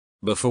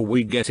Before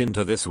we get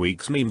into this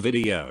week's meme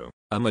video,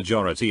 a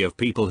majority of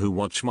people who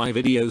watch my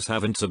videos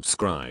haven't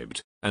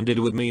subscribed, and it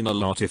would mean a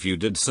lot if you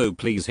did, so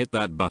please hit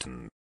that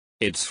button.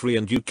 It's free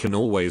and you can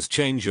always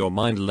change your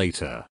mind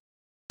later.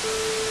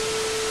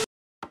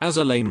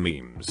 Azur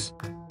memes.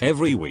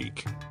 Every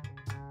week.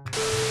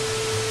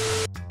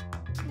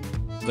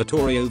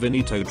 Vittorio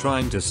Veneto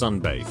trying to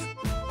sunbathe.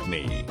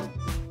 Me.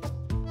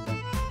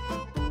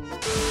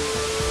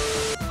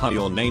 Hi,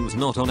 your name's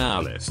not on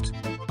our list.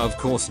 Of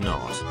course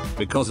not,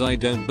 because I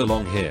don't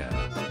belong here.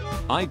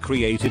 I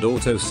created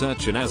auto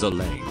search in Azur.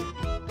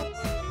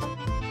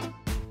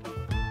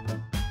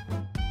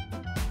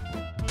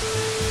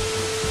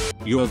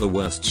 You're the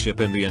worst ship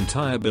in the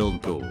entire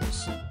build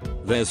pools.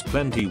 There's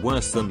plenty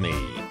worse than me.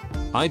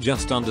 I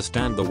just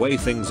understand the way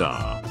things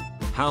are.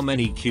 How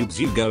many cubes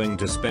you going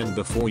to spend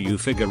before you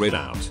figure it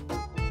out?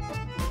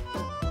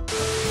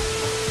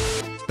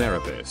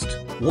 Therapist.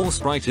 War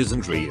Sprite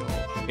isn't real.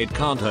 It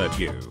can't hurt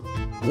you.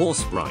 War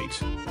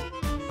Sprite.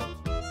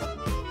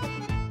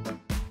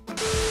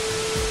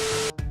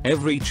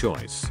 Every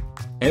choice,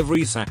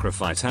 every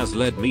sacrifice has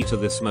led me to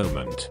this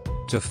moment,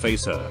 to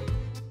face her.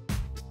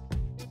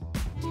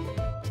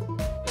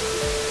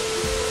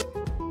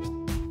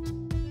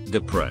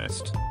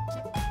 Depressed.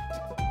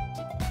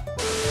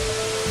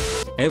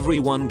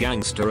 Everyone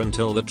gangster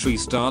until the tree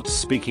starts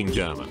speaking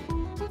German.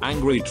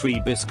 Angry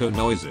tree bisco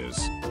noises.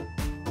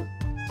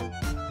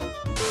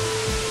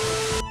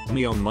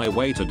 Me on my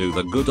way to do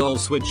the good old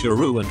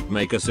switcheroo and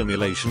make a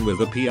simulation with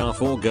the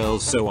PR4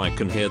 girls so I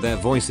can hear their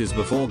voices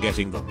before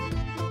getting them.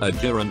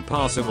 Azur and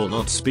Parsifal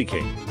not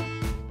speaking.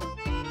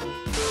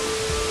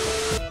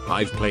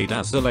 I've played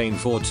Azur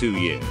for 2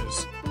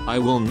 years. I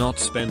will not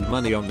spend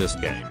money on this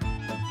game.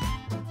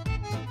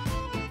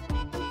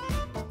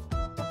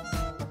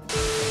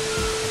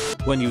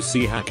 When you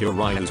see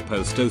Hakurai's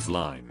post oath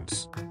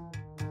lines.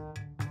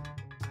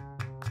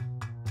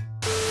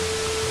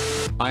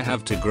 I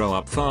have to grow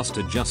up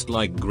faster just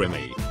like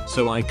Grimmy,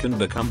 so I can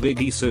become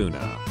Biggie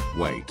sooner.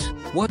 Wait,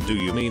 what do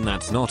you mean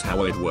that's not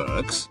how it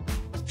works?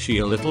 She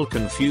a little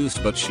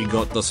confused, but she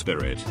got the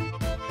spirit.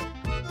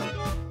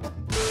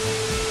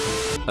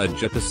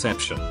 Azur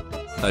perception.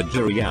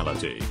 Azur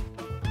reality.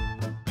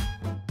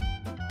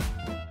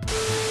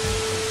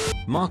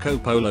 Marco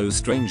Polo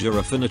stranger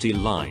affinity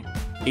line.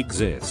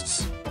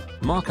 Exists.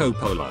 Marco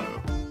Polo.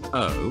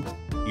 Oh?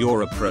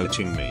 You're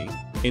approaching me?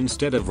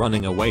 Instead of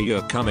running away,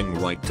 you're coming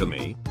right to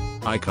me.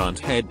 I can't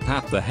head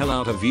pat the hell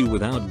out of you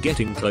without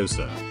getting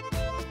closer.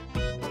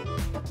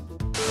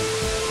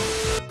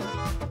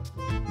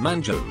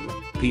 Manjo.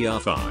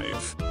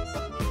 PR5.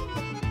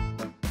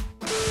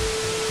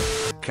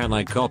 Can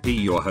I copy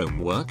your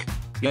homework?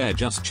 Yeah,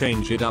 just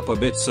change it up a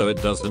bit so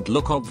it doesn't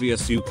look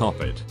obvious you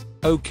copied.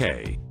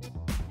 Okay.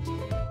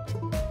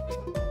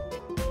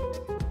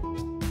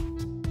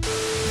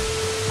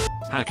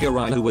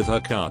 Hakurai with her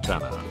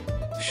katana.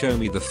 Show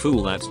me the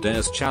fool that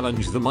dares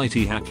challenge the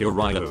mighty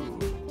Hakurai.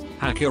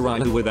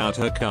 Hakurai without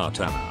her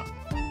katana.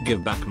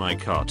 Give back my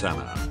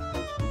katana.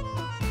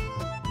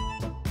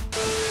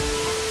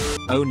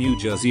 Oh, New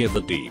Jersey of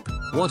the deep,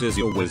 what is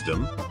your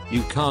wisdom?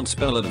 You can't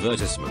spell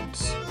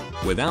advertisements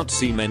without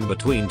semen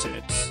between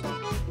tits.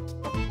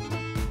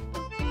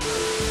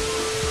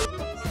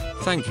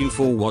 Thank you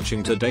for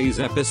watching today's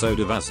episode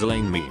of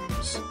Azur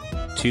memes.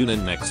 Tune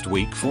in next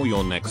week for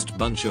your next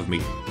bunch of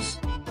memes.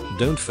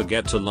 Don't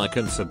forget to like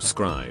and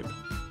subscribe.